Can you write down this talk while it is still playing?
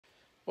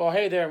Well,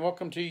 hey there, and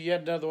welcome to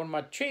yet another one of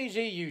my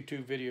cheesy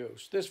YouTube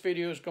videos. This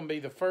video is going to be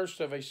the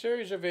first of a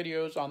series of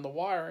videos on the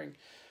wiring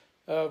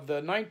of the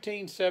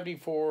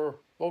 1974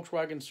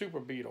 Volkswagen Super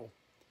Beetle.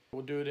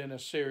 We'll do it in a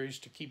series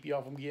to keep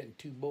y'all from getting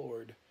too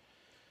bored.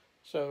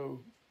 So,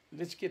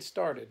 let's get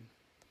started.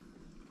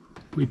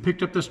 We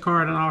picked up this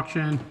car at an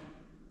auction,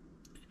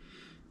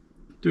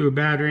 threw a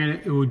battery in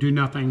it, it would do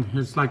nothing.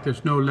 It's like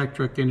there's no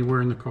electric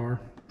anywhere in the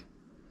car.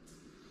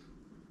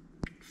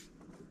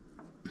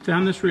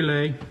 Found this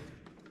relay.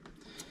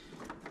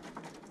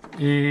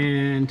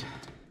 And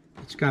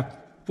it's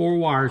got 4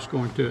 wires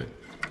going to it.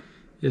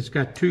 It's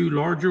got 2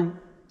 larger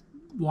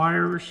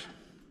wires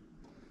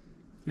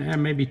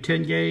and maybe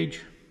 10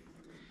 gauge,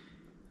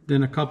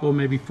 then a couple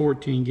maybe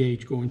 14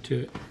 gauge going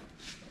to it.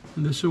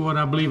 And this is what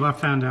I believe I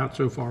found out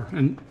so far.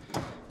 And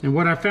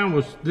what I found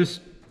was this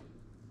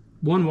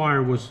one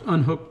wire was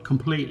unhooked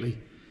completely.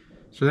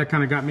 So that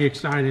kind of got me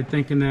excited,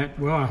 thinking that,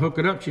 well, I hook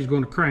it up, she's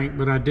going to crank.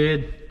 But I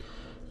did.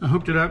 I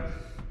hooked it up,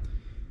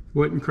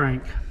 wouldn't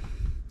crank.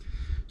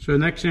 So the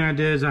next thing I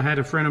did is I had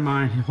a friend of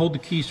mine hold the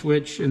key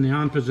switch in the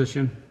on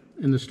position,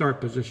 in the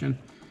start position.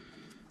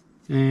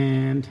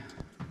 And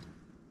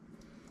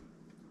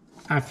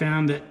I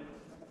found that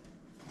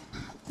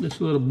this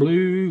little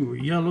blue or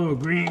yellow or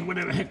green,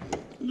 whatever the heck,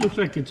 looks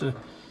like it's a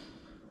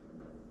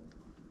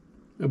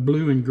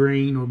blue and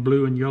green or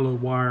blue and yellow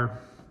wire.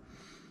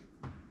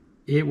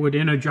 It would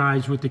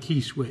energize with the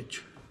key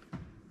switch.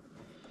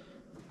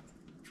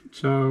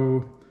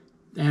 So,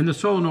 and the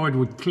solenoid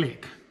would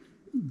click,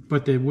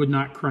 but they would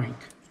not crank.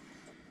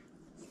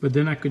 But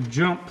then I could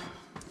jump,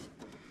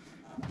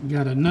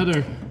 got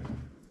another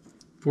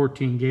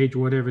 14 gauge,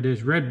 whatever it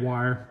is, red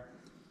wire,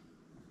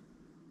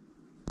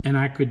 and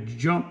I could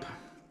jump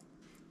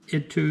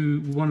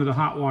into one of the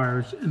hot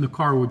wires and the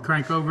car would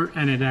crank over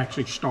and it'd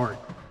actually start.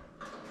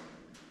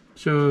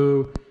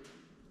 So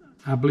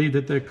I believe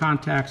that the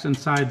contacts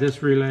inside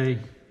this relay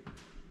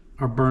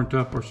are burnt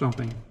up or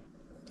something.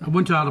 I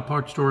went to the auto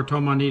parts store,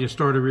 told them I need to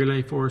start a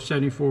relay for a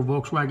 74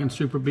 Volkswagen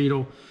Super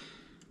Beetle.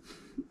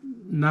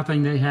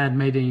 Nothing they had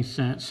made any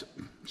sense.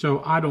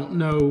 So I don't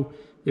know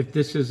if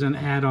this is an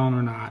add-on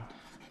or not.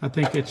 I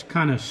think it's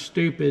kind of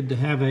stupid to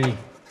have a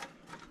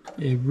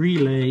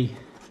relay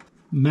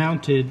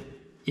mounted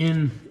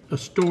in a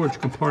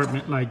storage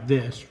compartment like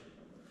this.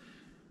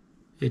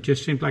 It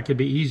just seems like it'd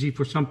be easy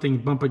for something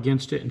to bump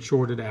against it and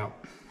short it out.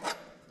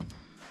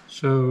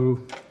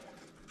 So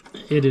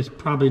it is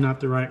probably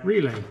not the right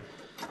relay.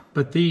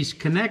 But these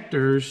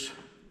connectors,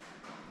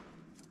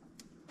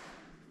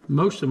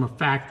 most of them are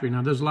factory.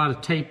 Now there's a lot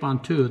of tape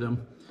on 2 of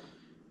them,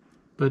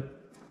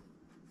 but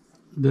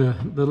the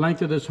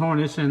length of this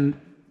harness and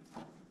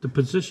the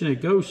position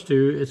it goes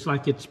to, it's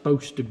like it's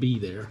supposed to be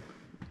there.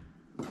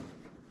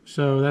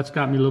 So that's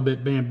got me a little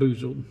bit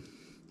bamboozled.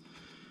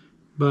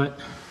 But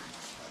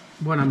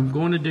what I'm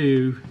going to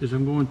do is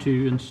I'm going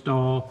to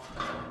install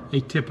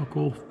a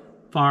typical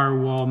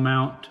firewall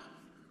mount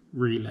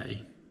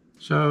relay.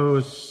 So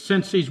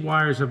since these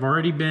wires have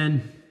already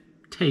been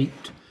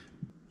taped,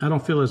 I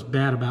don't feel as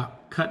bad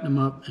about cutting them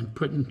up and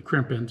putting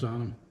crimp ends on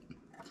them.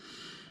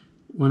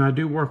 When I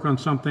do work on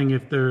something,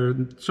 if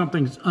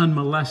something's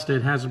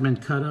unmolested, hasn't been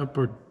cut up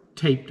or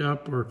taped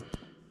up, or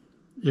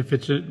if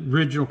it's in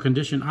original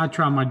condition, I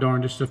try my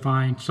darndest to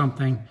find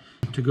something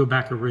to go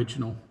back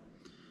original.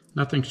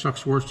 Nothing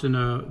sucks worse than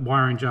a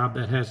wiring job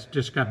that has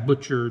just got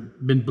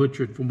been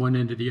butchered from one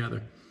end to the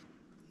other.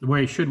 The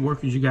way it should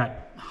work is you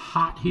got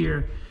hot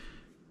here,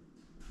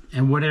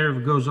 and whatever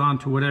goes on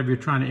to whatever you're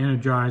trying to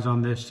energize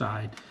on this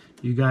side.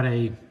 You got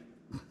a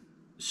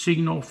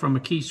signal from a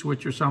key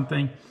switch or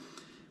something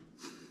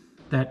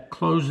that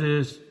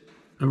closes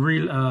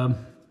a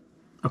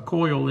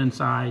coil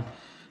inside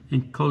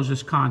and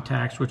closes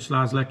contacts, which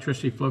allows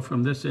electricity flow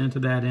from this end to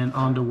that end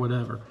onto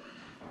whatever.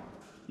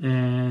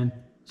 And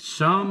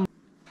some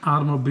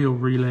automobile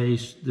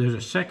relays, there's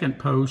a second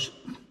post.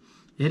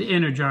 It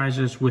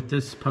energizes with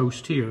this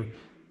post here.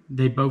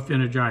 They both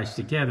energize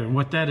together. And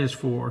what that is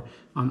for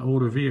on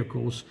older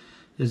vehicles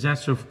is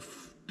that's to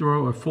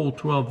throw a full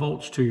 12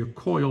 volts to your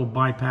coil,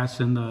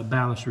 bypassing the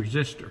ballast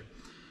resistor,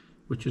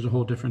 which is a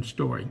whole different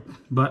story.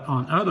 But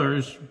on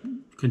others,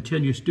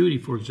 continuous duty,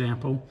 for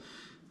example,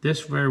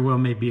 this very well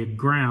may be a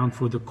ground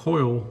for the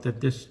coil that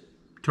this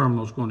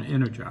terminal is going to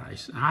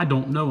energize. I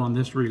don't know on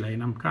this relay,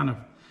 and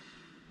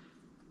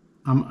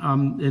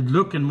it's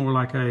looking more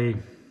like a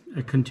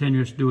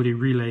continuous duty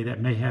relay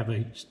that may have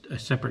a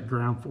separate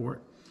ground for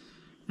it.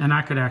 And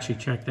I could actually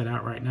check that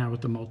out right now with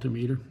the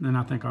multimeter, and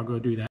I think I'll go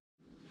do that.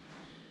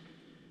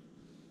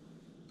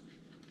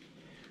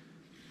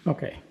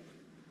 Okay,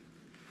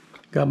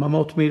 got my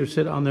multimeter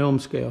set on the ohm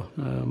scale.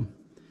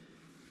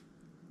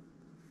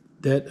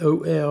 That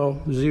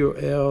OL,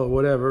 0L,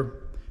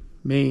 whatever,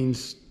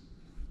 means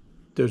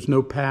there's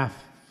no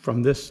path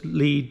from this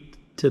lead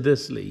to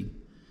this lead.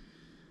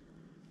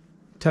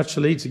 Touch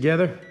the leads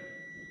together.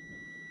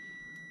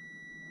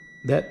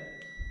 That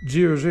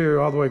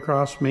 0 all the way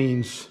across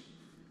means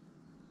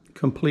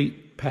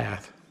complete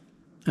path.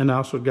 And I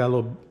also got a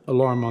little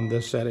alarm on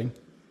this setting.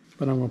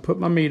 But I'm going to put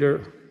my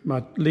meter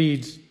my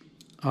leads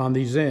on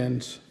these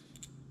ends,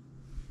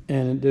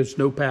 and there's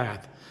no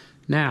path.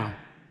 Now,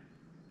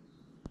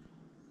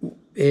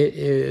 it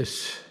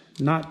is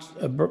not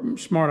a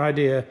smart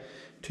idea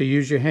to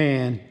use your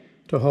hand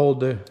to hold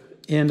the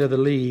end of the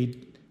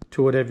lead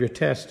to whatever you're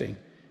testing.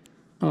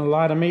 On a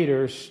lot of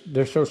meters,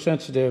 they're so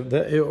sensitive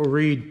that it will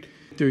read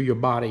through your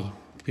body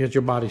because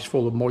your body's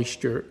full of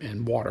moisture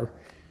and water.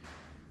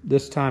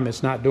 This time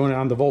it's not doing it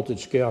on the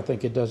voltage scale. I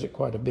think it does it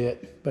quite a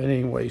bit. But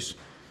anyways,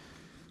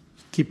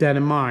 keep that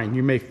in mind.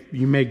 You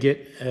may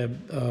get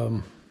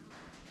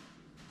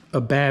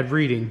a bad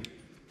reading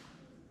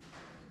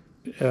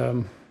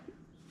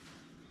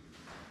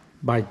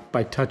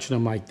by touching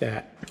them like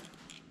that.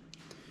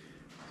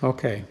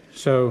 Okay,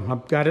 so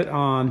I've got it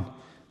on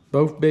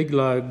both big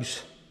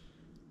lugs.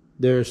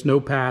 There's no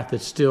path,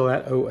 it's still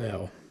at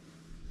OL.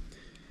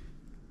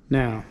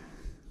 Now,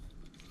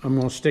 I'm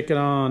going to stick it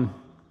on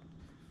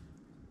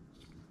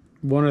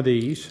one of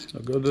these.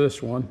 I'll go to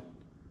this one.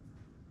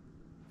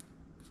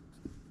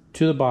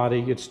 To the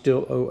body, it's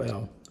still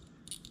OL.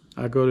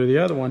 I go to the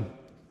other one,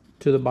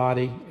 to the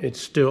body,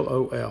 it's still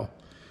OL.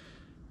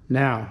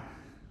 Now,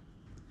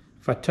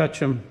 if I touch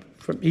them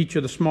from each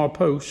of the small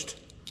posts,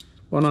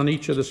 one on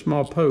each of the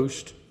small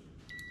posts,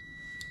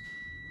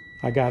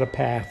 I got a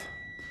path,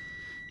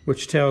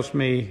 which tells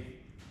me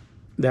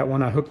that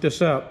when I hook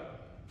this up,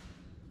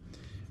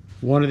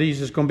 one of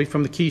these is going to be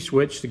from the key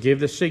switch to give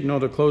the signal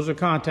to close the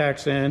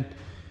contacts in,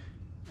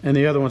 and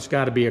the other one's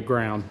got to be a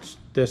ground.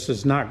 This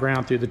is not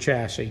ground through the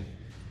chassis,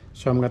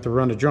 so I'm going to have to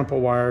run the jumper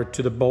wire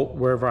to the bolt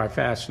wherever I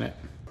fasten it.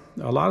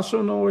 A lot of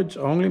solenoids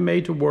are only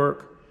made to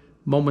work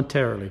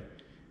momentarily.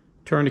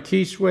 Turn the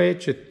key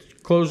switch,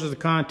 it closes the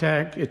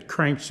contact, it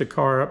cranks the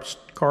car up,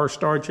 car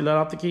starts, you let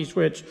off the key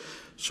switch,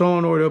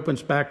 solenoid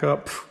opens back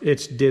up,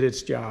 it's did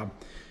its job.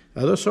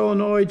 Other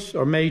solenoids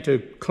are made to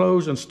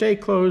close and stay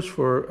closed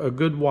for a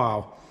good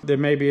while. There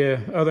may be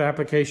other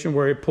application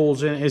where it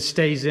pulls in, it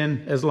stays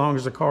in as long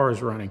as the car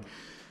is running,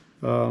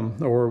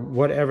 or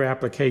whatever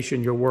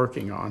application you're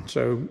working on.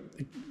 So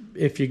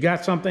if you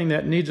got something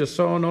that needs a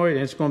solenoid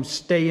and it's going to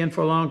stay in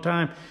for a long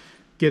time,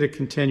 get a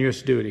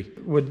continuous duty.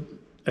 Would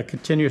a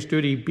continuous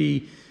duty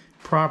be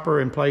proper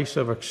in place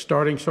of a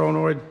starting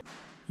solenoid?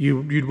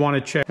 You'd want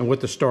to check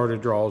with the starter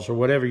draws or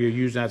whatever you're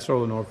using that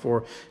solenoid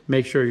for.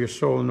 Make sure your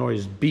solenoid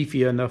is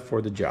beefy enough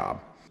for the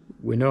job.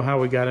 We know how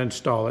we got to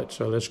install it,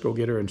 so let's go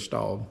get her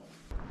installed.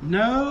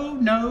 No,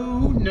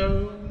 no,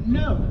 no,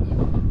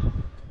 no.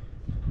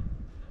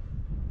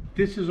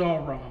 This is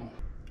all wrong.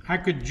 I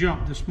could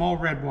jump the small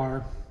red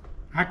wire.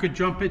 I could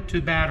jump it to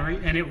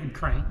battery and it would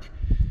crank.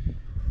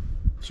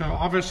 So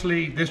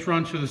obviously this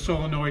runs to the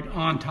solenoid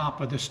on top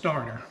of the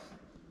starter.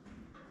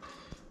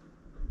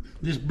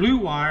 This blue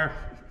wire,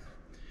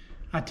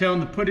 I tell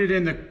them to put it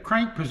in the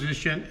crank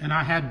position, and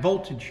I had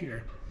voltage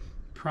here.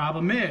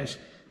 Problem is,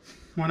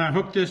 when I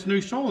hook this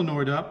new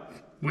solenoid up,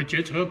 which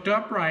it's hooked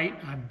up right,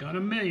 I've done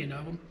a million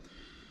of them,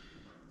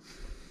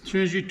 as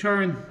soon as you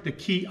turn the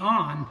key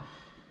on,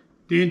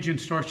 the engine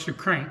starts to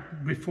crank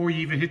before you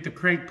even hit the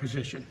crank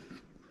position.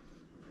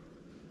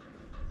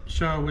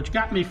 So, which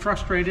got me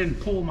frustrated and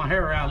pulled my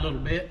hair out a little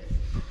bit.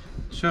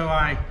 So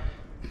I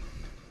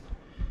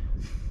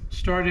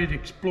started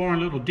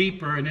exploring a little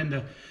deeper, and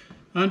in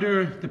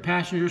under the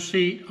passenger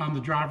seat on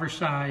the driver's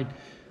side,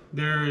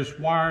 there's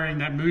wiring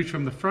that moves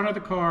from the front of the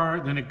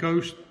car, then it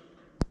goes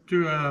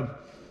through a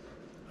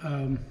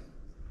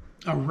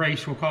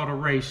race, we'll call it a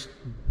race,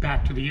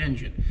 back to the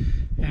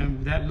engine.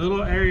 And that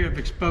little area of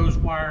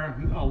exposed wire,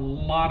 a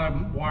lot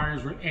of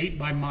wires were ate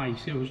by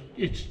mice.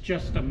 It's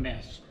just a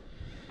mess.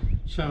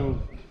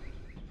 So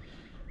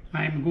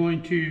I'm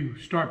going to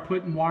start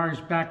putting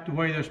wires back the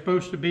way they're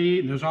supposed to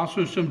be. And there's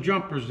also some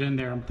jumpers in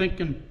there. I'm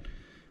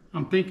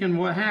thinking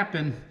what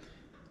happened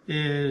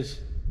is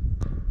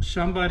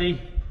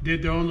somebody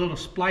did their own little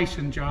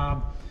splicing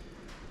job,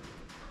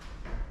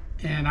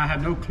 and I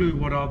have no clue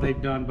what all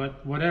they've done,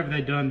 but whatever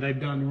they've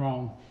done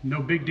wrong.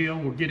 No big deal,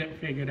 we'll get it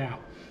figured out.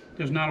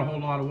 There's not a whole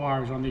lot of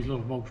wires on these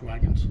little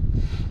Volkswagens.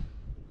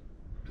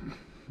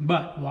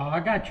 But while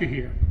I got you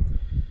here,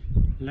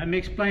 let me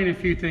explain a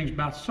few things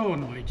about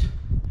solenoids.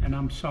 And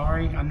I'm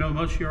sorry, I know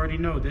most of you already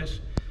know this,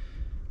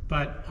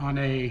 but on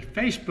a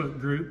Facebook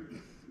group,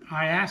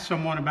 I asked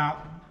someone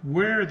about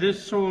where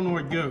this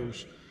solenoid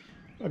goes.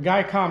 A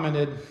guy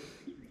commented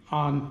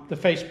on the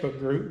Facebook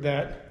group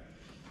that,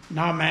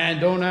 nah man,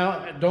 don't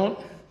add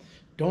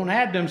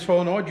them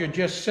solenoids, you're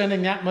just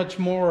sending that much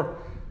more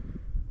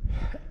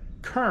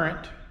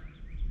current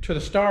to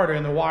the starter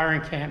and the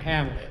wiring can't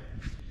handle it.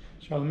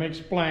 So let me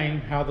explain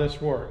how this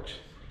works.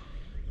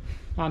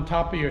 On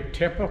top of your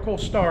typical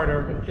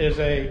starter is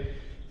a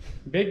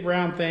big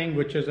round thing,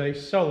 which is a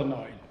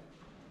solenoid.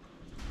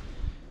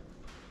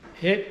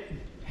 It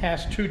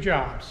has two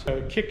jobs. So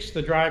it kicks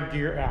the drive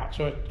gear out.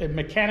 So it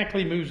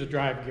mechanically moves the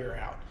drive gear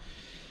out.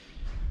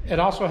 It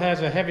also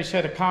has a heavy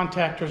set of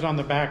contactors on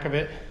the back of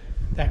it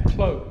that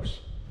close.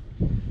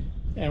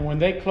 And when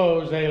they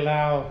close, they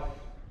allow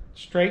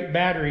straight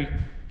battery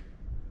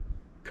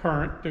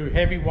current through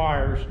heavy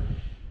wires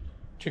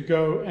to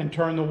go and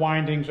turn the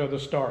windings of the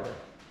starter.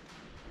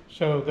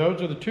 So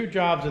those are the two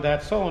jobs of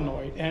that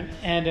solenoid.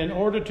 And in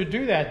order to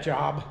do that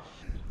job,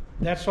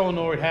 that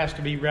solenoid has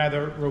to be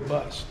rather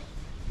robust,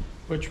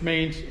 which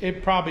means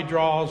it probably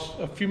draws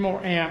a few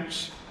more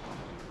amps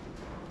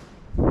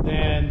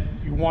than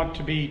you want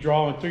to be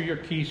drawing through your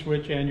key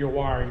switch and your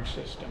wiring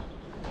system.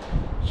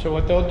 So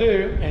what they'll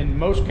do, in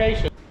most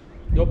cases,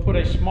 they'll put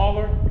a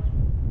smaller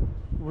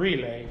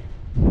relay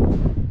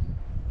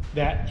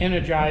that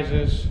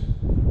energizes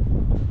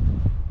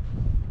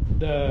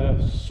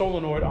the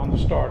solenoid on the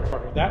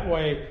starter. That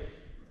way,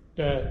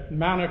 the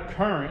amount of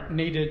current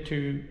needed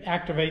to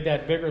activate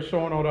that bigger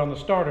solenoid on the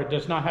starter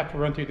does not have to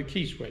run through the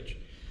key switch.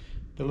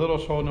 The little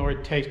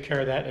solenoid takes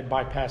care of that. It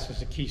bypasses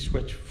the key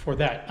switch for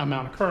that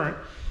amount of current.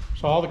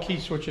 So all the key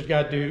switches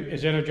got to do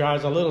is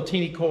energize a little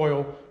teeny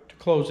coil to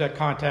close that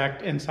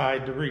contact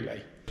inside the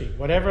relay.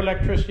 Whatever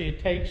electricity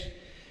it takes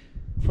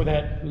for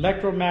that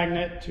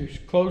electromagnet to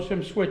close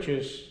them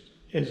switches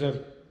is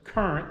a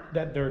current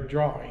that they're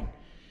drawing.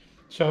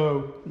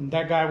 So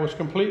that guy was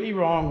completely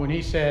wrong when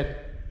he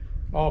said,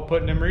 oh,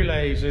 putting them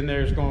relays in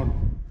there is going to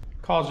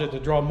cause it to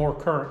draw more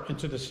current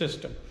into the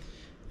system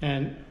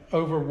and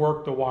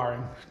overwork the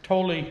wiring.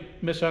 Totally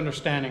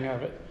misunderstanding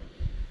of it.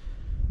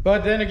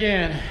 But then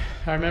again,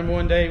 I remember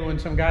one day when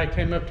some guy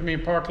came up to me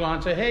in parking lot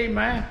and said, hey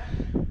man,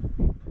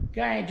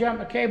 guy ain't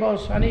jumping the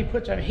cables. I need to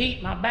put some heat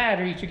in my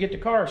battery to get the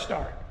car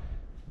started.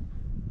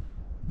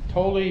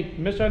 Totally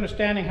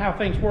misunderstanding how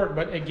things work,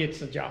 but it gets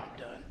the job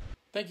done.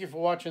 Thank you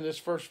for watching this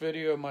first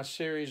video of my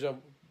series of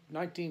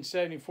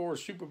 1974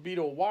 Super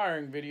Beetle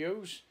wiring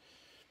videos.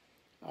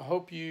 I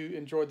hope you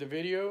enjoyed the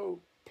video.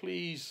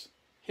 Please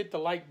hit the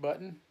like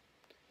button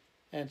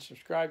and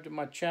subscribe to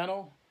my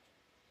channel.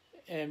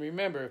 And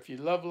remember, if you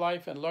love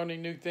life and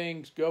learning new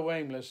things, go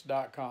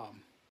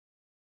aimless.com.